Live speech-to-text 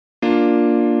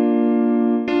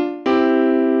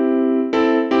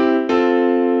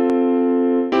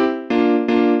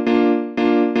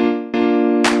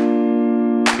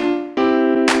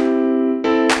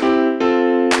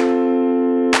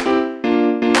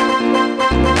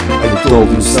told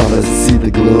you son, I see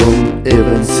the gloom.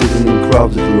 Even sitting in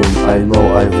crowded room, I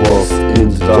know I've lost in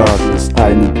the darkness.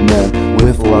 I need men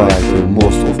with light, and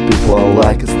most of people are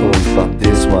like stones, but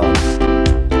this one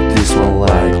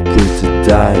like pretty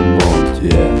diamond,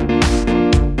 yeah.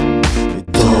 I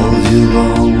told you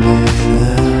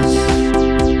loneliness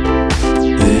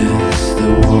is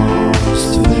the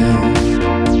worst thing,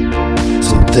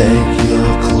 so take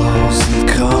your clothes and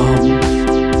come.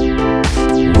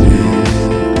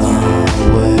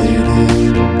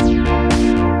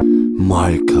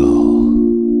 Michael,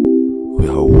 we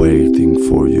are waiting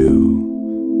for you.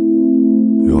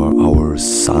 You are our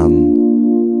sun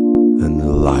and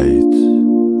light,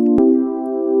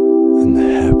 and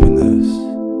happiness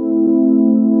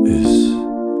is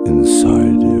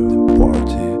inside you. The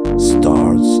party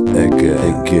starts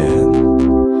again.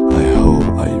 I hope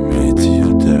I meet you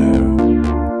there.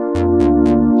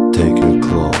 Take your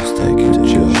clothes, take your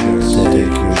jokes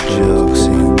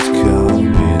and come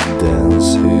in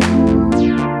dancing.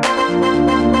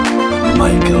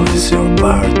 Michael is your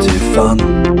party fun.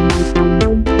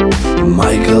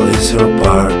 Michael is your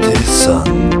party son.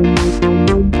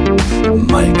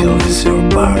 Michael is your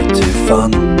party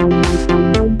fun.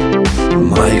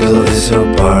 Michael is your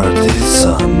party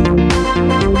son.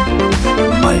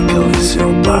 Michael is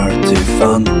your party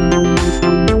fun.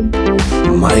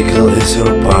 Michael is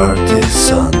your party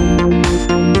son.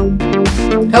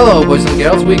 Hello boys and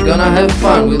girls, we're gonna have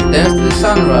fun, we'll dance to the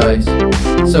sunrise.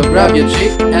 So grab your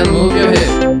chick and move your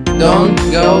hip, don't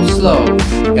go slow.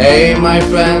 Hey my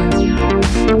friend,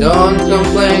 don't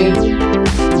complain.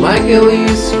 Michael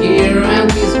is here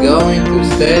and he's going to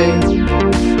stay.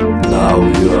 Now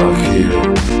you are here,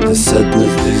 the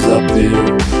sadness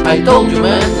disappear. I told you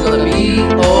man, it's gonna be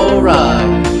alright.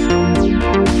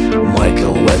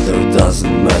 Michael, weather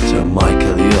doesn't matter.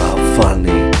 Michael, you are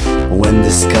funny. When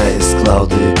the sky is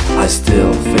cloudy, I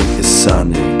still think it's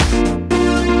sunny.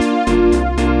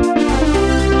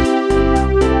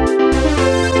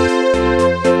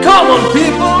 Come on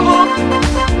people!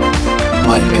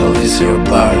 Michael is your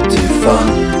party fun.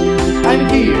 I'm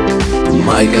here.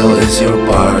 Michael is your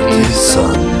party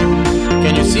son.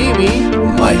 Can you see me?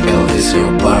 Michael is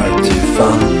your party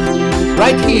fun.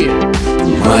 Right here.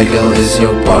 Michael is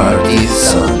your party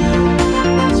son.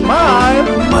 Smile.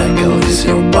 Michael is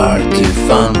your party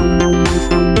fun.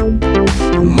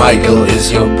 Michael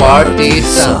is your party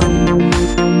son.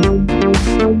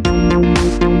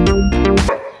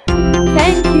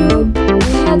 Thank you.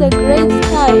 We had a great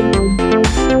time.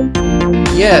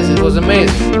 Yes, it was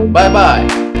amazing. Bye bye.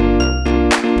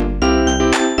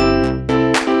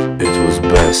 It was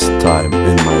best time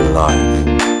in my life.